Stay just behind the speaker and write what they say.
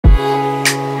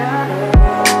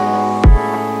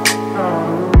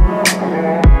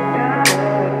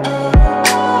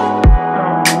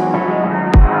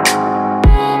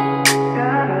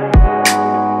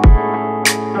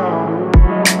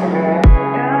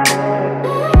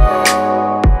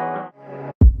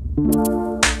Hi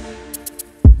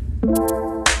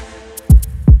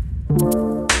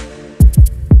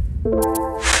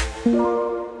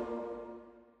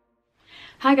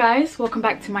guys, welcome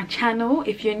back to my channel.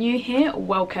 If you're new here,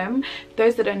 welcome.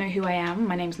 Those that don't know who I am,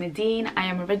 my name's Nadine. I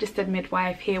am a registered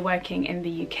midwife here working in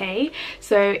the UK.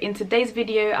 So in today's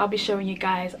video, I'll be showing you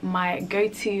guys my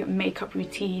go-to makeup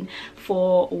routine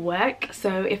for work.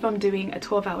 So if I'm doing a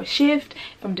 12-hour shift,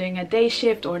 if I'm doing a day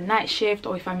shift or a night shift,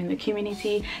 or if I'm in the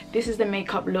community, this is the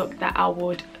makeup look that I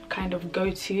would kind of go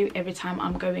to every time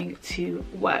I'm going to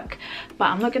work. But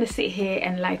I'm not going to sit here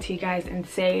and lie to you guys and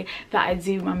say that I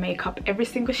do my makeup every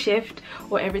single shift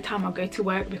or every time I go to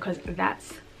work, because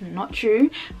that's not true,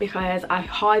 because I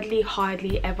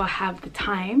hardly ever have the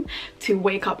time to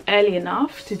wake up early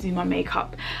enough to do my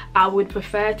makeup. I would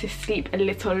prefer to sleep a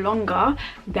little longer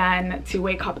than to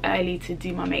wake up early to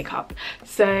do my makeup.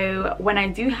 So when I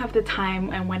do have the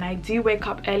time and when I do wake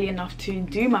up early enough to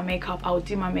do my makeup, I'll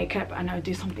do my makeup and I'll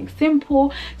do something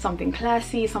simple, something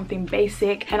classy, something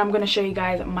basic. And I'm going to show you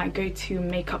guys my go-to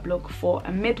makeup look for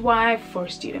a midwife, for a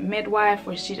student midwife,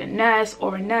 for a student nurse,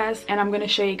 or a nurse. And I'm going to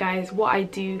show you guys what I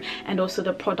do and also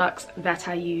the products that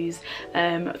I use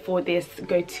for this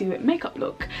go-to makeup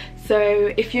look.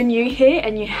 So if you're new here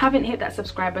and you haven't hit that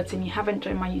subscribe button, you haven't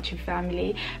joined my YouTube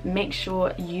family, make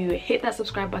sure you hit that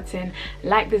subscribe button,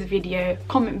 like this video,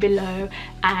 comment below,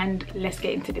 and let's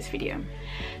get into this video.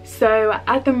 So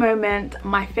at the moment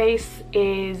my face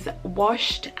is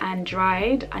washed and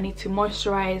dried. I need to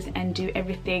moisturize and do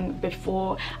everything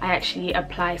before I actually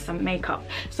apply some makeup.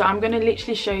 So I'm going to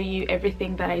literally show you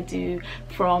everything that I do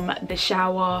from the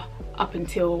shower up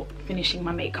until finishing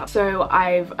my makeup. So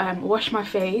I've washed my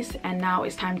face and now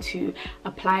it's time to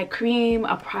apply cream,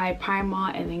 apply primer,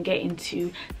 and then get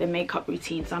into the makeup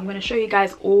routine. So I'm going to show you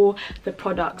guys all the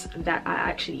products that I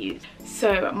actually use.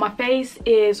 So my face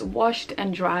is washed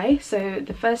and dry. So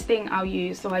the first thing I'll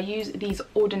use, so I use these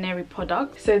ordinary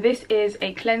products. So this is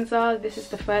a cleanser. This is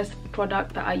the first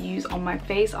product that I use on my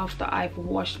face after I've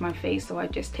washed my face. So I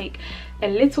just take a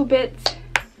little bit,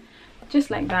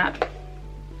 just like that,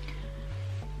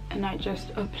 and I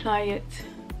just apply it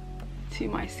to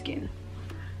my skin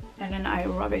and then I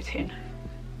rub it in.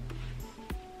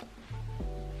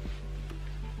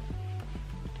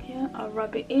 Yeah, I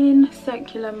rub it in,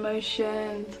 circular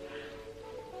motions.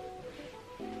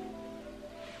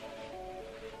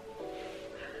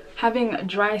 Having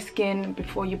dry skin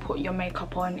before you put your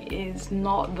makeup on is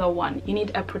not the one. You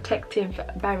need a protective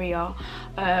barrier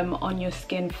on your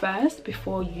skin first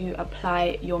before you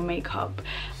apply your makeup.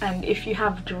 And if you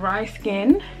have dry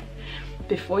skin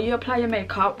before you apply your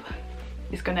makeup,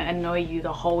 it's gonna annoy you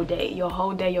the whole day.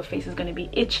 Your face is gonna be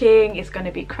itching, it's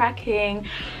gonna be cracking,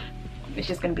 it's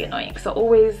just gonna be annoying. So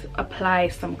always apply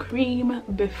some cream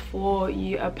before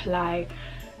you apply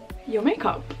your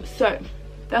makeup. So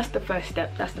that's the first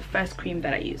step, that's the first cream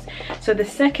that I use. So the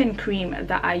second cream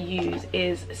that I use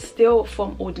is still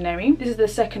from Ordinary. This is the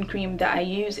second cream that I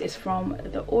use, is from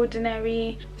the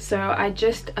Ordinary. So I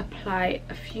just apply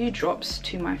a few drops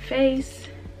to my face.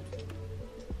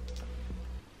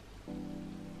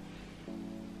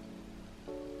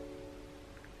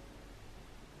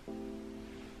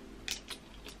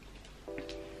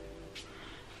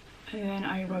 And then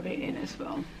I rub it in as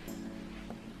well.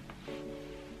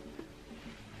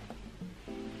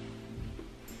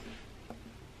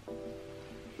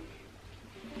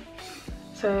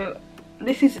 So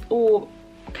this is all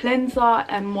cleanser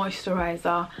and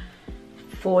moisturizer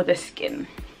for the skin.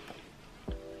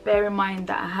 Bear in mind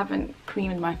that I haven't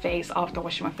creamed my face after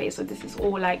washing my face, so this is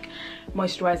all like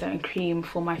moisturizer and cream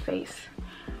for my face.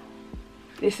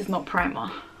 This is not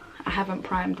primer. I haven't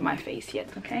primed my face yet,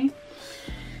 okay?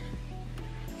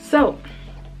 So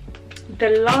the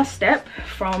last step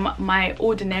from my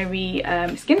Ordinary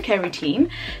skincare routine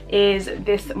is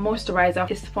this moisturizer.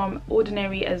 It's from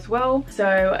Ordinary as well.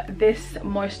 So this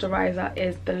moisturizer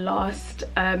is the last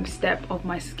step of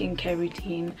my skincare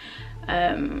routine,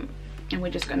 and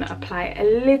we're just going to apply a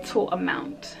little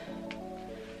amount.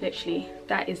 Literally,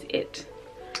 that is it.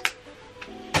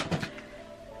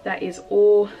 That is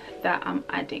all that I'm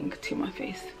adding to my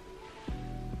face.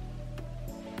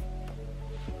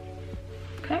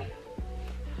 Okay.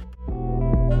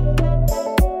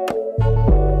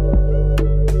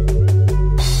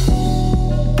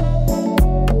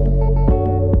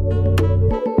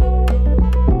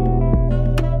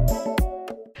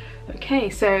 Okay,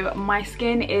 so my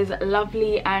skin is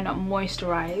lovely and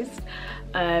moisturized.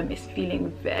 It's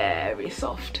feeling very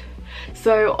soft.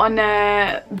 So on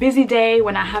a busy day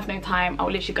when I have no time, I'll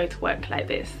literally go to work like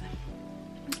this.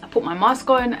 put my mask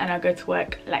on and I go to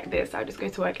work like this. I just go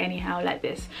to work anyhow like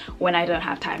this when I don't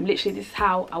have time. Literally, this is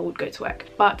how I would go to work.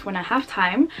 But when I have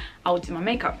time, I would do my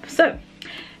makeup. So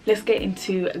let's get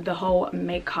into the whole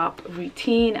makeup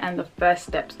routine and the first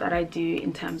steps that I do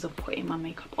in terms of putting my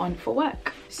makeup on for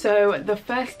work. So the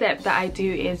first step that I do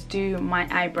is do my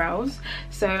eyebrows.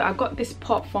 So I got this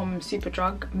pot from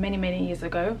Superdrug many years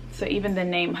ago, so even the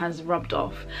name has rubbed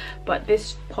off, but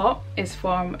this pot is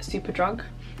from Superdrug.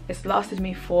 It's lasted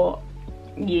me for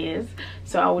years,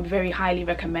 so I would very highly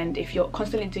recommend, if you're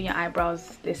constantly doing your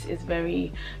eyebrows, this is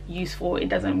very useful. It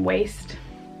doesn't waste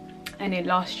and it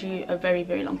lasts you a very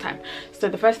long time. So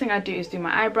the first thing I do is do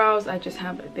my eyebrows. I just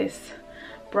have this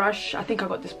brush. I think I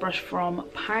got this brush from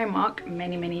Primark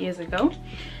many years ago.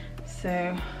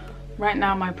 So right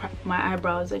now my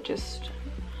eyebrows are just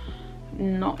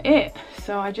not it,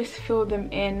 so I just fill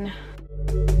them in.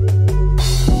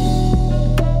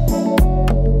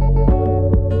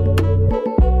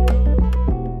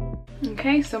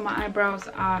 Okay, so my eyebrows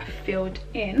are filled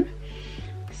in.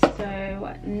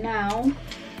 So now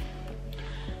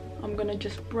I'm gonna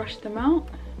just brush them out.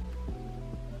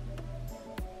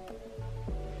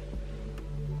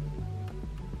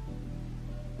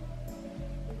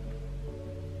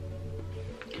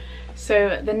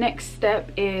 So the next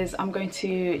step is I'm going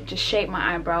to just shape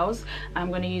my eyebrows. I'm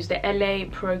going to use the LA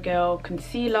Pro Girl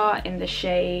concealer in the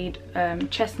shade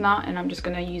Chestnut, and I'm just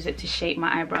going to use it to shape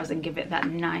my eyebrows and give it that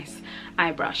nice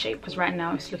eyebrow shape, because right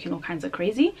now it's looking all kinds of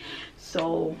crazy.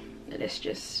 So let's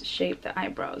just shape the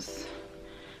eyebrows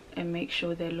and make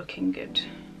sure they're looking good.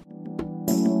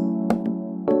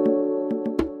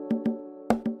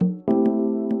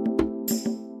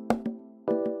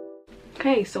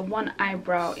 Okay, so one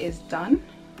eyebrow is done.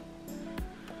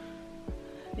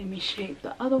 Let me shape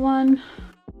the other one.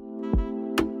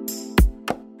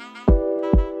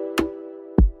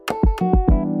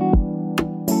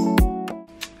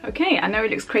 Okay, I know it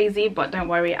looks crazy, but don't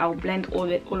worry, I'll blend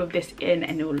all of this in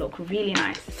and it will look really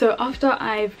nice. So after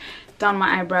I've done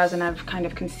my eyebrows and I've kind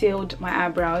of concealed my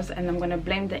eyebrows, and I'm going to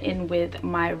blend it in with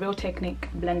my Real Technique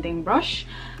blending brush,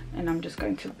 and I'm just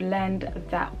going to blend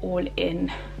that all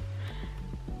in.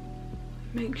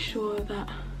 Make sure that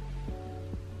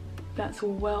that's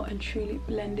all well and truly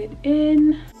blended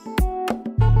in.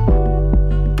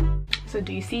 So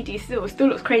do you see it still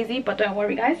looks crazy, but don't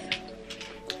worry guys,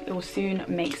 it will soon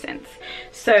make sense.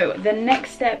 So the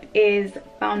next step is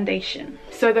foundation.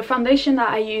 So the foundation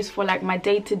that I use for like my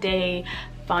day-to-day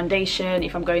foundation,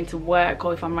 if I'm going to work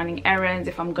or if I'm running errands,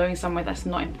 if I'm going somewhere that's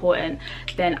not important,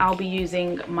 then I'll be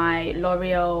using my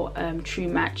L'Oreal True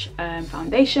Match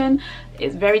foundation.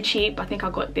 It's very cheap. I think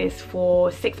I got this for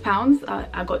 £6.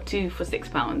 I got two for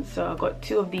 £6, so I got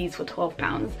two of these for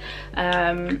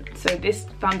 £12. So this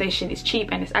foundation is cheap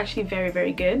and it's actually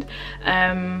very good.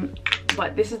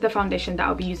 But this is the foundation that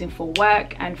I'll be using for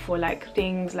work and for like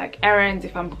things like errands,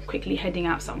 if I'm quickly heading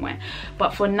out somewhere.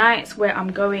 But for nights where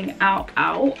I'm going out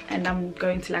and I'm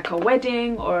going to like a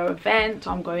wedding or an event,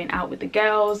 or I'm going out with the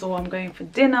girls, or I'm going for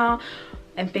dinner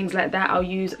and things like that, I'll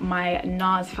use my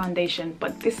NARS foundation.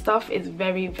 But this stuff is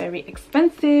very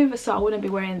expensive, so I wouldn't be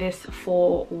wearing this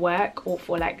for work or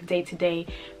for like day-to-day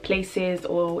places,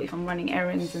 or if I'm running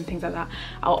errands and things like that.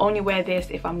 I'll only wear this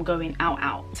if I'm going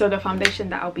out. So the foundation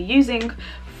that I'll be using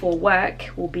for work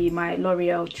will be my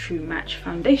L'Oreal True Match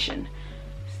foundation.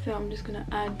 So I'm just gonna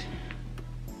add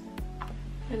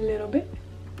a little bit,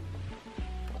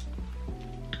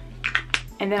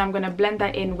 and then I'm going to blend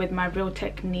that in with my Real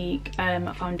Technique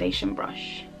foundation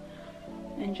brush,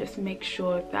 and just make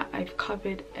sure that I've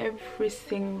covered every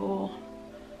single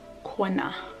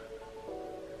corner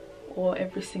or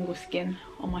every single skin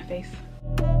on my face.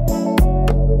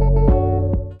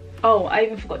 Oh, I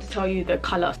even forgot to tell you the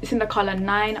color. It's in the color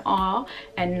 9R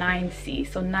and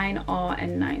 9C. So 9R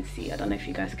and 9C. I don't know if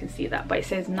you guys can see that, but it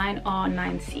says 9R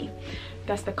 9C.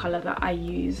 That's the color that I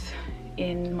use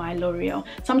in my L'Oreal.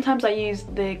 Sometimes I use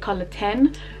the color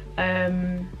 10,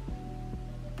 and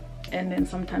then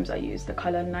sometimes I use the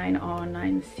color 9R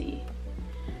 9C.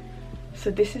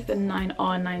 So this is the 9R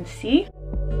 9C.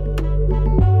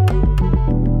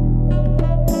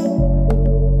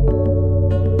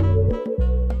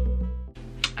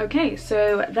 Okay,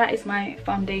 so that is my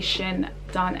foundation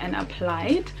done and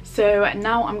applied. So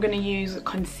now I'm going to use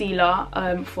concealer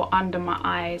for under my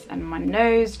eyes and my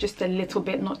nose, just a little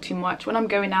bit, not too much. When I'm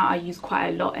going out I use quite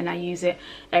a lot, and I use it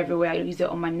everywhere. I use it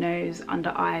on my nose,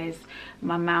 under eyes,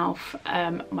 my mouth,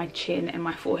 my chin and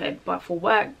my forehead. But for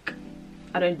work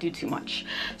I don't do too much.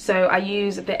 So I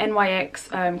use the NAYY X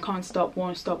Can't Stop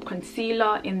Won't Stop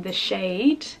concealer in the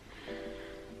shade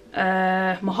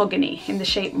mahogany, in the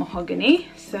shape mahogany.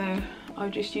 So I'll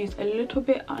just use a little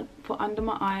bit for under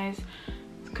my eyes,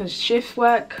 because shift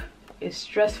work is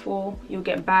stressful. You'll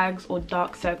get bags or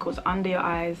dark circles under your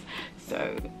eyes,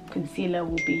 so concealer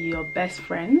will be your best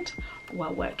friend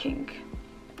while working.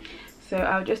 So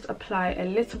I'll just apply a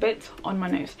little bit on my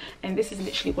nose, and this is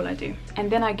literally all I do. And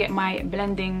then I get my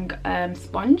blending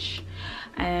sponge,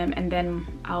 and then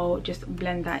I'll just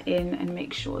blend that in and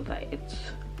make sure that it's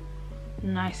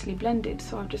nicely blended.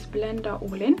 So I'll just blend that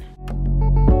all in.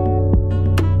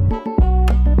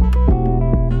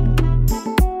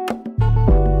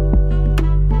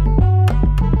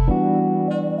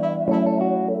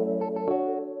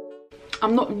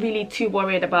 I'm not really too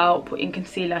worried about putting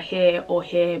concealer here or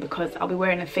here because I'll be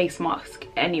wearing a face mask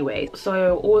anyway.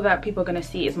 So all that people are going to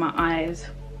see is my eyes.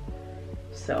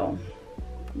 So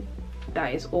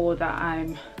that is all that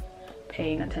I'm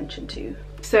paying attention to.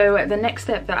 So the next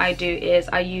step that I do is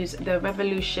I use the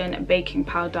Revolution baking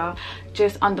powder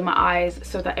just under my eyes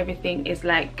so that everything is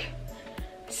like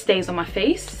stays on my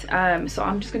face. So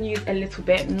I'm just going to use a little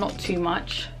bit, not too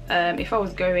much. If I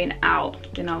was going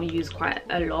out, then I'll use quite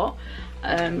a lot.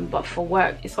 But for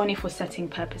work, it's only for setting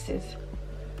purposes.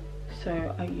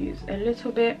 So I use a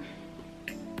little bit.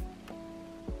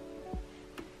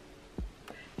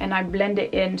 And I blend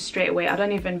it in straight away. I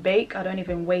don't even bake. I don't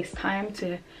even waste time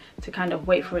to kind of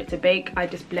wait for it to bake. I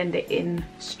just blend it in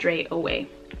straight away.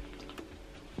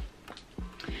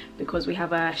 Because we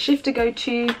have a shift to go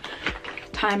to.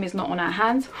 Time is not on our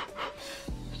hands.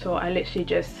 So I literally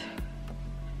just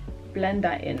blend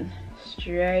that in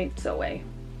straight away.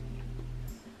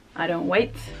 I don't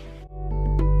wait.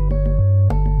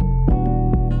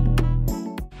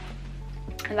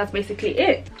 And that's basically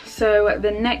it. So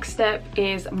the next step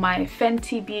is my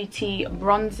Fenty Beauty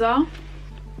bronzer.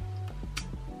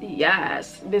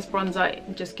 Yes, this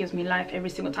bronzer just gives me life every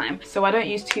single time. So I don't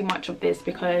use too much of this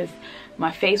because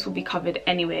my face will be covered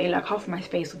anyway. Like half of my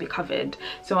face will be covered.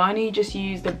 So I only just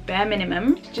use the bare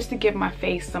minimum just to give my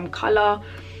face some color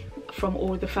from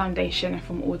all the foundation and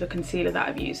from all the concealer that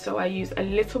I've used. So I use a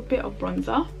little bit of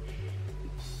bronzer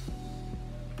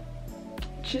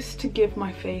just to give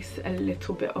my face a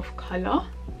little bit of color.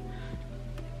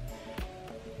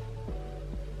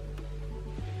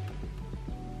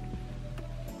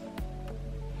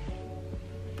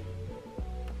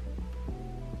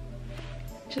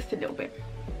 Just a little bit.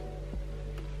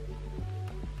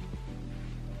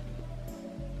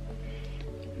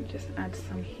 And just add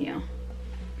some here.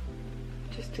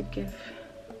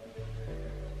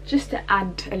 Just to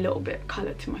add a little bit of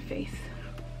color to my face.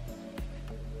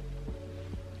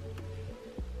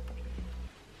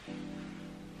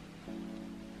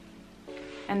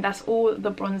 And that's all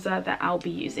the bronzer that I'll be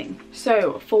using.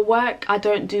 So for work, I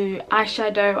don't do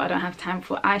eyeshadow. I don't have time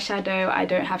for eyeshadow. I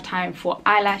don't have time for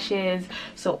eyelashes.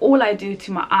 So all I do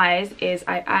to my eyes is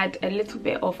I add a little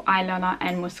bit of eyeliner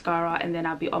and mascara, and then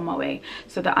I'll be on my way.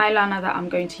 So the eyeliner that I'm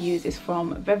going to use is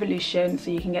from Revolution. So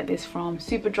you can get this from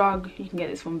Superdrug, you can get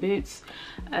this from Boots,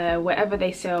 wherever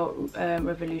they sell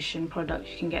Revolution products,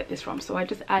 you can get this from. So I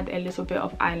just add a little bit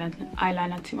of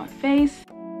eyeliner to my face.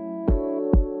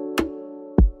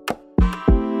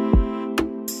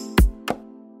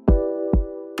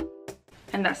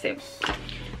 And that's it.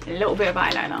 A little bit of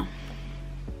eyeliner.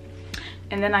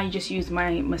 And then I just use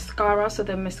my mascara. So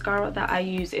the mascara that I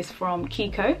use is from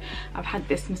Kiko. I've had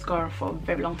this mascara for a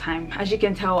very long time. As you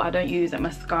can tell, I don't use a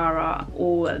mascara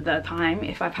all the time.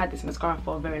 If I've had this mascara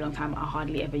for a very long time, I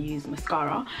hardly ever use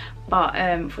mascara. But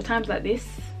for times like this,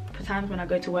 for times when I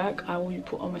go to work, I will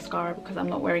put on mascara because I'm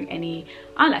not wearing any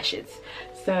eyelashes.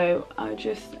 So I'll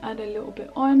just add a little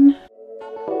bit on.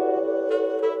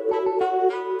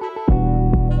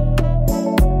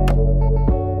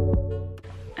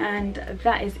 And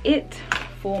that is it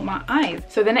for my eyes.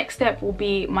 So the next step will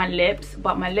be my lips,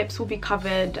 but my lips will be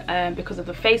covered because of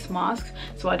the face mask,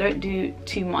 so I don't do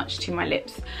too much to my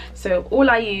lips. So all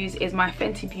I use is my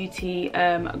Fenty Beauty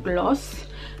gloss,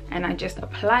 and I just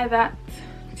apply that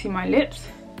to my lips.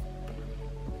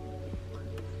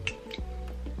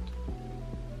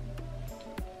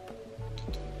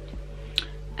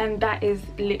 And that is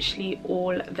literally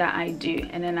all that I do.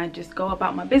 And then I just go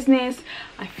about my business.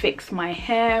 I fix my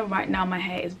hair. Right now my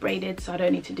hair is braided, so I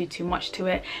don't need to do too much to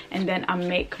it. And then I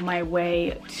make my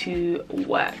way to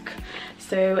work.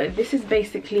 So this is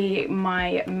basically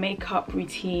my makeup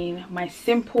routine, my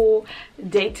simple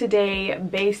day-to-day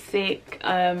basic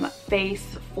face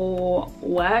for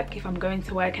work. If I'm going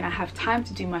to work and I have time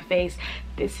to do my face,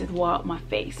 this is what my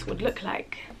face would look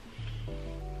like.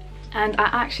 And I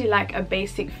actually like a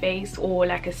basic face or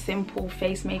like a simple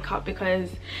face makeup because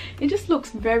it just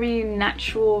looks very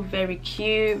natural, very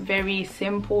cute, very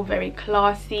simple, very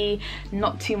classy,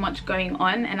 not too much going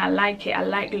on, and I like it. I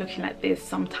like looking like this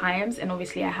sometimes, and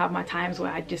obviously I have my times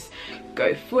where I just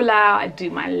go full out. I do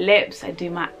my lips, I do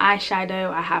my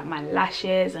eyeshadow, I have my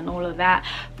lashes and all of that,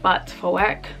 but for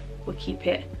work we'll keep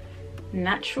it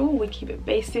natural, we keep it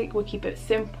basic, we keep it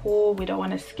simple. We don't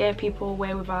want to scare people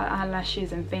away with our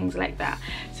eyelashes and things like that.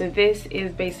 So this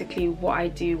is basically what I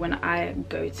do when I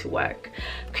go to work.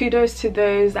 Kudos to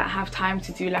those that have time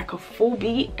to do like a full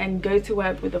beat and go to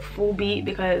work with a full beat,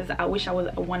 because I wish I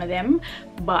was one of them,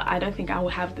 but I don't think I will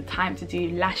have the time to do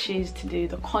lashes, to do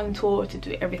the contour, to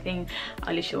do everything.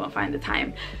 I literally won't find the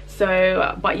time.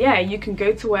 So but yeah, you can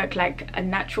go to work like a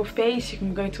natural face, you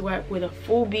can go to work with a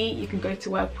full beat, you can go to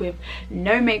work with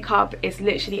no makeup. It's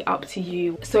literally up to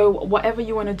you. So whatever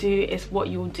you want to do is what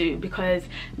you'll do, because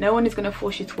no one is going to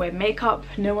force you to wear makeup,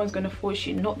 no one's going to force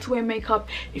you not to wear makeup.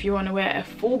 If you want to wear a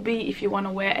full beat, if you want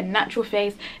to wear a natural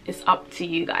face, it's up to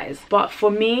you guys. But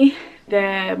for me,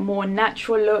 the more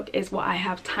natural look is what I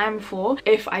have time for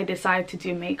if I decide to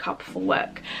do makeup for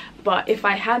work. But if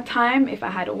I had time, if I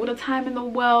had all the time in the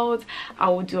world, I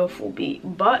would do a full beat,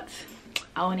 but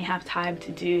I only have time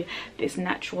to do this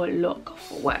natural look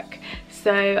for work.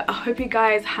 So I hope you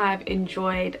guys have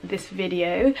enjoyed this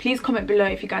video. Please comment below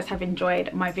if you guys have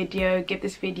enjoyed my video. Give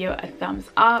this video a thumbs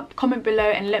up. Comment below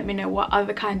and let me know what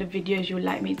other kind of videos you would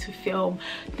like me to film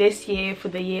this year for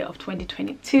the year of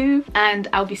 2022. And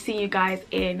I'll be seeing you guys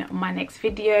in my next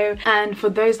video. And for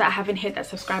those that haven't hit that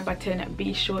subscribe button,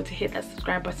 be sure to hit that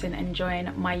subscribe button and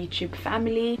join my YouTube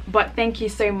family. But thank you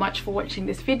so much for watching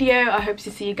this video. I hope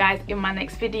to see you guys in my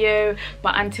next video.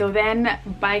 But until then,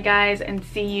 bye guys, and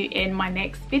see you in my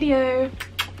next video.